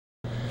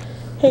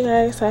Hey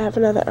guys, so I have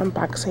another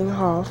unboxing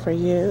haul for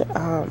you.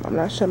 I'm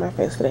not showing my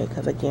face today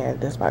because again,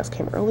 this box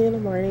came early in the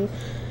morning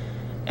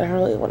and I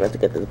really wanted to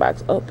get this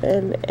box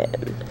open,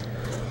 and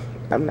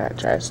I'm not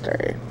dressed,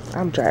 or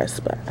I'm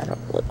dressed but I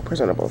don't look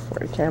presentable for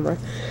the camera.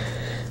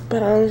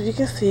 But as you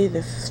can see,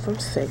 this is from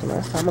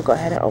Sigma, so I'm gonna go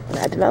ahead and open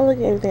it. I did not look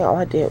at anything. All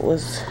I did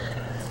was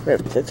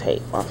rip the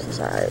tape off the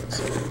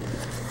sides.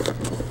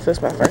 So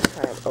it's my first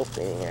time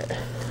opening it.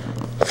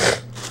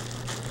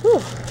 Whew.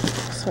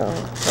 So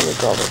let me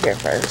go over here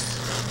first.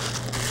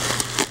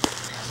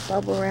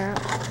 Bubble wrap.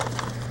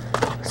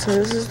 So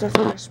this is the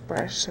first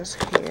brush that's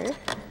here,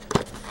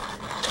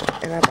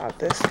 and I bought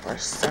this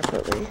brush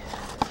separately.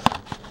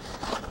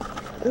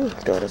 Ooh,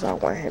 doing this all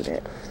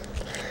one-handed.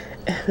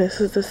 And this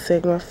is the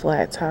Sigma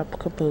flat top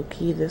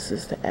kabuki. This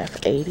is the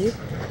F80.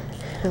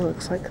 It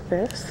looks like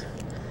this.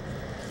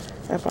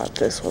 I bought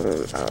this one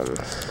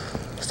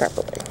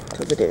separately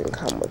because it didn't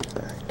come with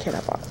the kit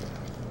I bought.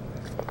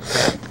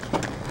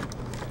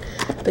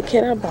 The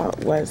kit I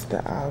bought was the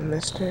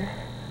Mr.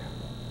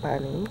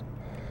 Bunny.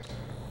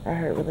 I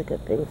heard really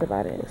good things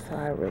about it, so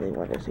I really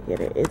wanted to get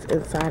it. It's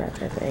inside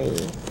of a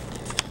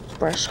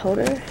brush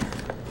holder,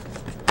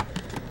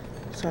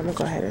 so I'm gonna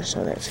go ahead and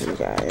show that to you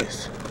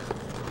guys.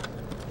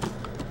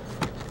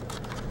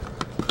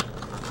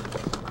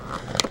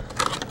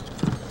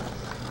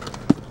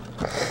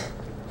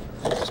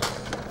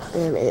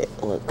 And it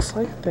looks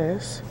like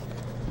this.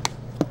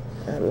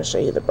 I'm going to show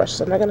you the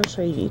brushes. I'm not going to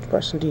show you each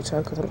brush in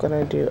detail because I'm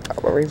going to do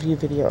a review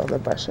video on the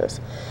brushes.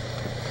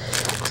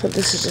 So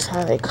this is just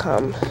how they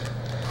come.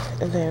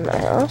 And then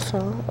I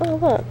also, oh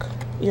look,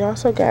 you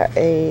also got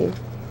a,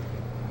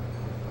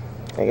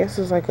 I guess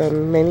it's like a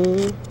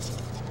mini,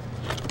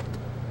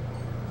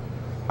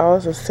 oh,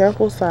 it's a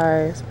sample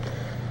size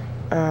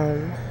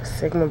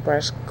Sigma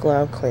brush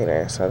glove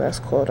cleaner. So that's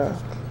cool to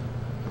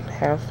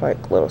have,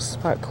 like little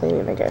spot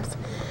cleaning, I guess.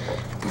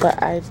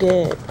 But I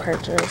did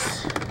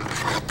purchase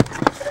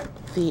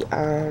the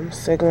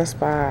Sigma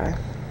Spa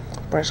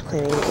brush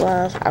cleaning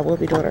glove. I will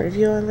be doing a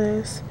review on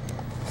this,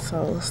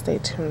 so stay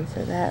tuned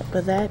for that.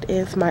 But that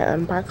is my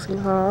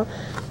unboxing haul.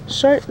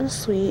 Short and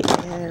sweet,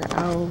 and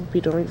I'll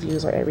be doing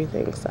reviews on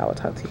everything, so I will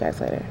talk to you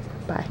guys later.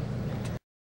 Bye.